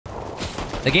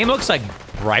The game looks like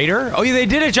brighter. Oh yeah, they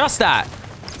did adjust that.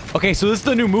 Okay, so this is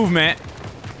the new movement.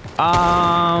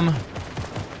 Oh,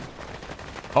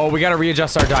 we gotta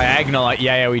readjust our diagonal.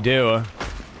 Yeah, we do.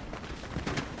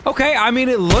 Okay, I mean,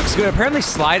 it looks good. Apparently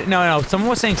no, someone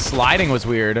was saying sliding was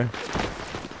weird.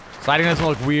 Sliding doesn't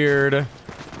look weird.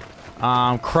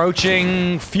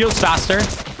 Crouching feels faster.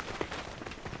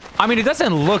 I mean, it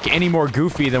doesn't look any more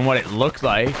goofy than what it looked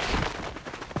like.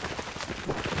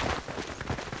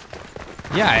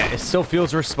 Yeah, it still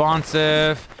feels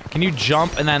responsive. Can you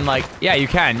jump and then, like... Yeah, you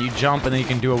can. You jump and then you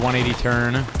can do a 180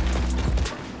 turn.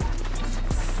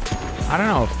 I don't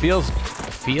know. It feels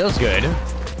good.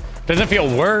 Doesn't feel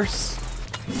worse.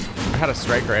 I had a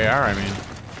striker AR, I mean.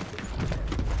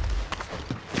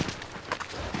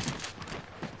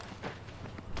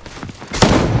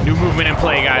 New movement in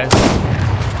play, guys.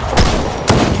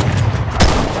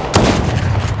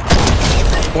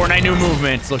 Fortnite new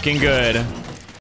movements looking good.